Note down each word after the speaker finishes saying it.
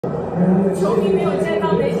球迷没有见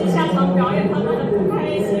到梅西下场表演，他们很不开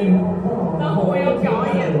心。然后我有表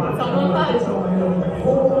演，怎么办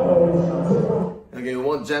？Okay,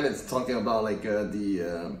 what Janet's talking about, like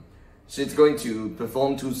she's going to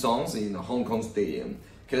perform 2 songs in a Hong Kong stadium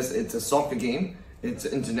because it's a soccer game. It's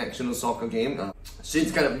an international soccer game.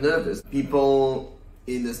 She's kind of nervous. People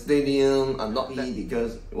in the stadium are not happy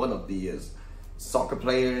because one of the soccer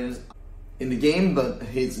players in the game, but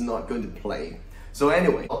he's not going to play. So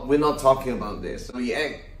anyway, we're not talking about this. We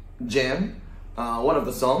jam one of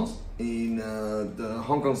the songs in the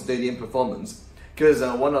Hong Kong Stadium performance because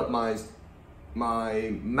one of my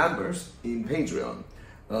members in Patreon,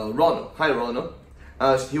 Ronald, hi Ronald,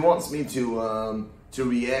 he wants me to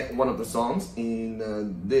react one of the songs in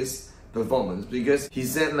this performance because he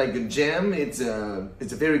said like Jam, it's a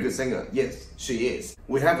very good singer. Yes, she is.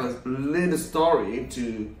 We have a little story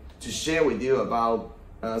to share with you about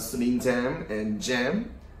Celinetam and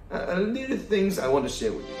Jam, a little things I want to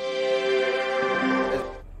share with you.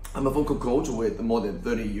 I'm a vocal coach with more than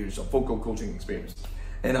 30 years of vocal coaching experience,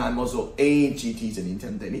 and I'm also a GT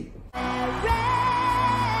Celinetam daily.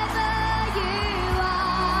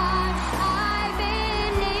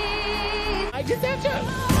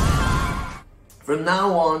 From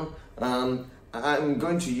now on, I'm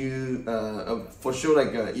going to use for sure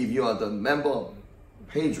like if you are the member of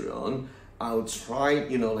Patreon, I'll try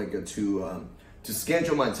to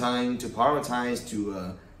schedule my time to prioritize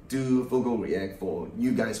to do vocal react for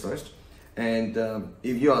you guys first, and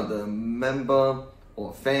if you are the member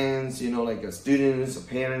or fans, students or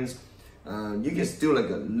parents, you can still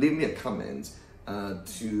leave me a comment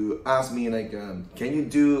to ask me can you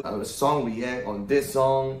do a song react on this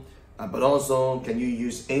song, but also can you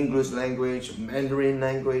use English language, Mandarin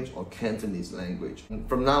language, or Cantonese language.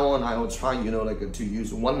 From now on, I will try to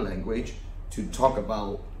use one language to talk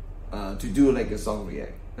about to do a song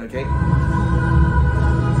react. Okay.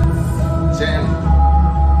 Jam,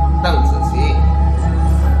 邓紫棋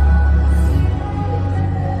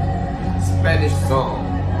Spanish song.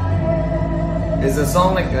 It's a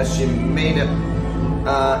song she made it.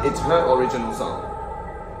 It's her original song.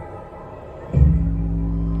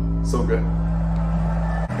 So good.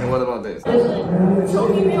 And what about this? 球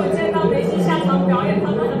迷没有见到梅西下场表演，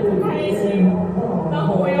他们很不开心。然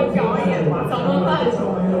后我有表演，怎么办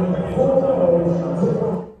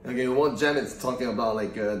？Okay, what Janet's talking about,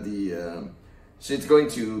 she's going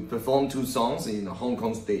to perform 2 songs in a Hong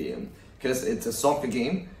Kong stadium because it's a soccer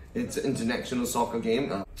game. It's an international soccer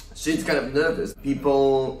game. She's kind of nervous.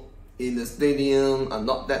 People in the stadium are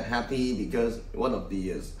not that happy because one of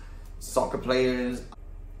the soccer players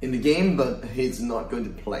in the game, but he's not going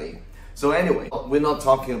to play. So anyway, we're not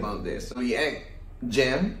talking about this. We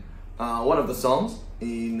jam one of the songs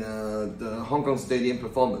in the Hong Kong Stadium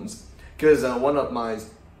performance because one of my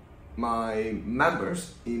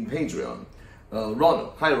members in Patreon,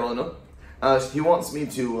 Ronald, hi Ronald, he wants me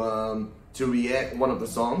to react one of the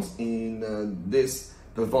songs in this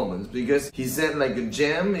performance because he said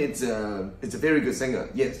Jam, it's a very good singer.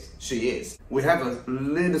 Yes, she is. We have a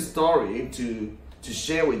little story to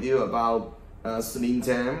share with you about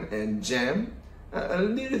Celinetam and Jam, a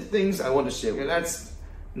little things I want to share. Okay, let's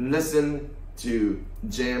listen to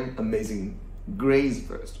Jam Amazing Grace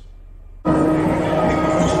first.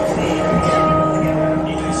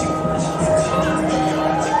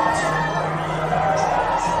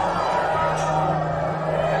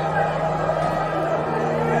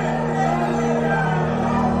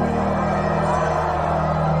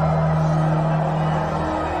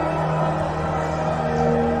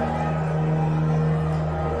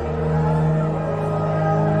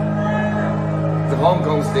 The Hong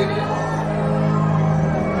Kong Stadium.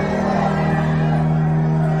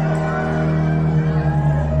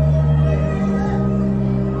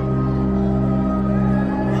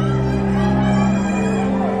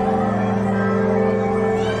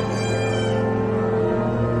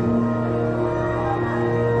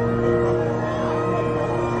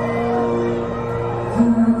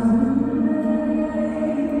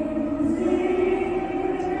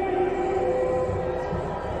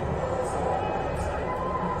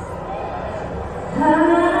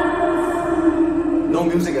 No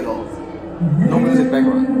music at all. No music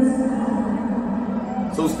background.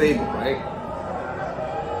 So stable, right?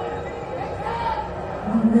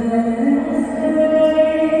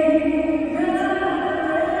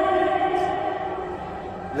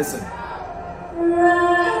 Listen.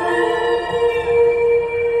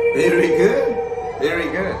 Very good. Very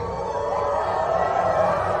good.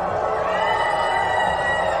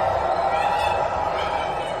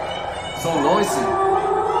 So noisy,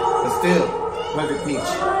 but still perfect pitch.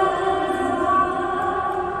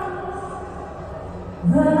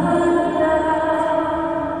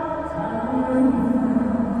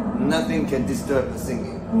 Nothing can disturb the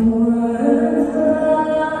singing.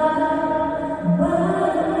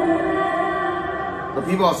 The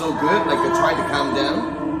people are so good, like they try to calm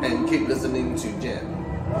down and keep listening to jam.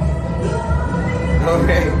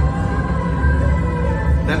 Okay.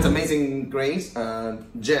 That's Amazing Grace,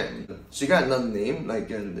 Jam. She got another name, like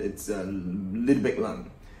it's Little Big Lung.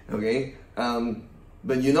 Okay.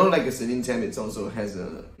 But you know, like a Celinetam, it also has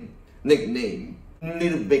a nickname,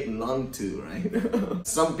 Little Big Lung too, right?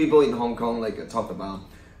 Some people in Hong Kong like talk about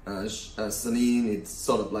Celine. It's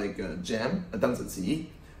sort of like Jam, a dance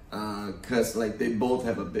because like they both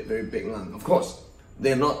have a very big lung. Of course,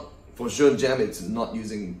 they're not for sure. Jam, it's not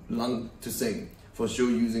using lung to sing. For sure,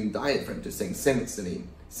 using diaphragm to sing. Same as Celine.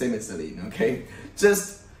 Okay,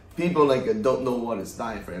 just people like don't know what is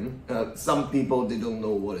diaphragm. Some people they don't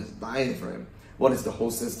know what is diaphragm. What is the whole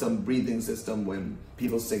system, breathing system when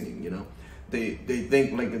people singing? You know, they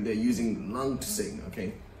think like they're using lung to sing.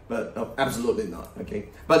 Okay, but absolutely not. Okay,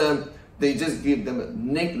 but they just give them a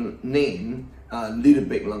nickname. Little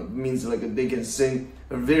Big Lung means like they can sing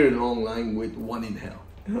a very long line with one inhale.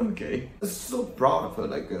 Okay, I'm so proud of her,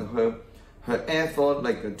 like her effort,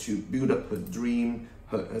 like to build up her dream,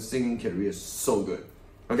 her singing career is so good.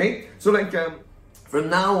 Okay, so like from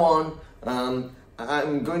now on,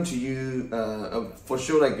 I'm going to use for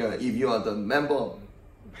sure, like if you are the member of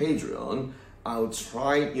Patreon, I'll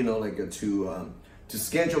try, you know, like to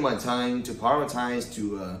schedule my time, to prioritize,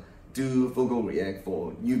 to do vocal react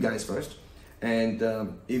for you guys first. And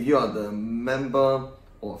if you are the member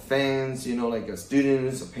or fans, you know, like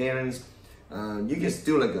students or parents, you can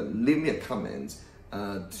still like leave me a comment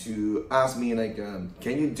to ask me like,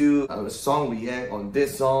 can you do a song react on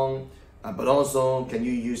this song? But also, can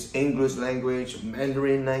you use English language,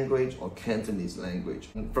 Mandarin language, or Cantonese language?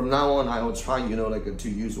 And from now on, I will try, you know, like to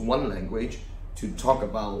use one language to talk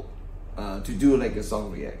about, to do like a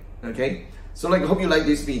song react. Okay, so like, I hope you like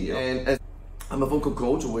this video. And as I'm a vocal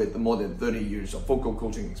coach with more than 30 years of vocal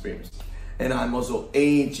coaching experience. And I'm also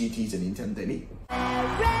a GT Celinetam Daily.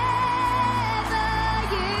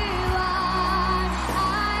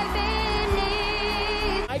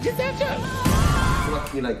 I just have to.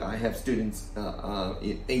 Lucky, like I have students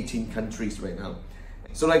in 18 countries right now.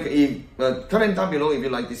 So like, if comment down below if you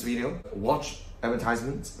like this video, watch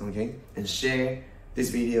advertisements, okay, and share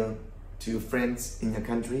this video to friends in your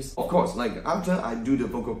countries. Of course, like after I do the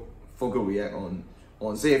vocal react on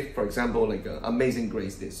say for example like Amazing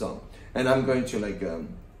Grace, this song, and I'm going to like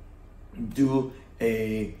do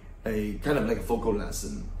a kind of like a vocal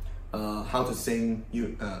lesson, how to sing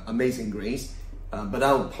Amazing Grace, but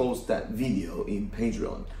I'll post that video in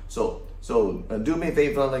Patreon. So do me a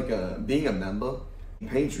favor, like being a member in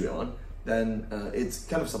Patreon, then it's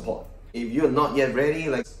kind of support. If you're not yet ready,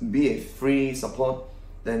 like be a free support,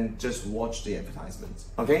 then just watch the advertisements.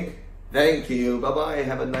 Okay, thank you, bye bye,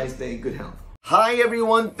 have a nice day, good health. Hi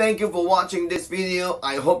everyone, thank you for watching this video.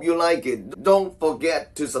 I hope you like it. Don't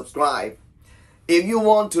forget to subscribe. If you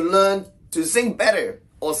want to learn to sing better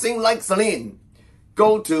or sing like Celine,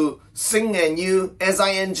 go to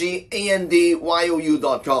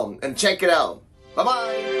singandyoumusic.com and check it out. Bye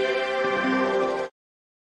bye.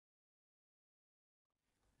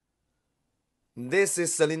 This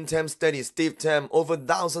is Celinetam Steady Steve Tam. Over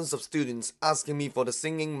thousands of students asking me for the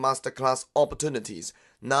singing masterclass opportunities.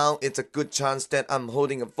 Now it's a good chance that I'm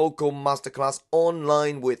holding a vocal masterclass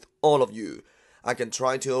online with all of you. I can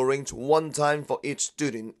try to arrange one time for each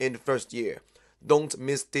student in the first year. Don't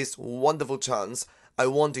miss this wonderful chance. I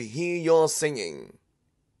want to hear your singing.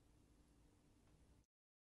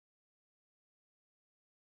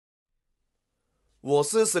 我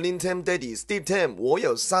是 Celinetam Daddy Steve Tam， 我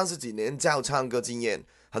有30几年教唱歌经验，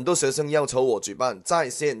很多学生要求我举办在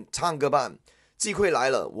线唱歌班。机会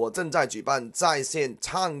来了，我正在举办在线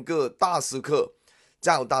唱歌大师课，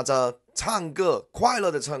教大家唱歌，快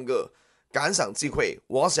乐的唱歌。感赏机会，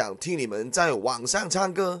我想听你们在网上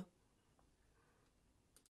唱歌。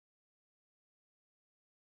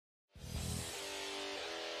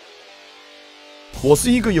我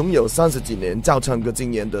是一个拥有30几年教唱歌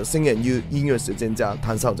经验的 singandyo 音乐实践家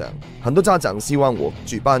谭校长。很多家长希望我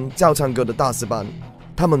举办教唱歌的大师班，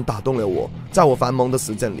他们打动了我，在我繁忙的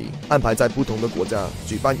时间里，安排在不同的国家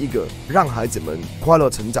举办一个让孩子们快乐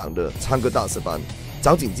成长的唱歌大师班。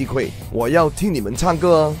找紧机会，我要听你们唱歌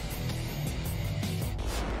哦！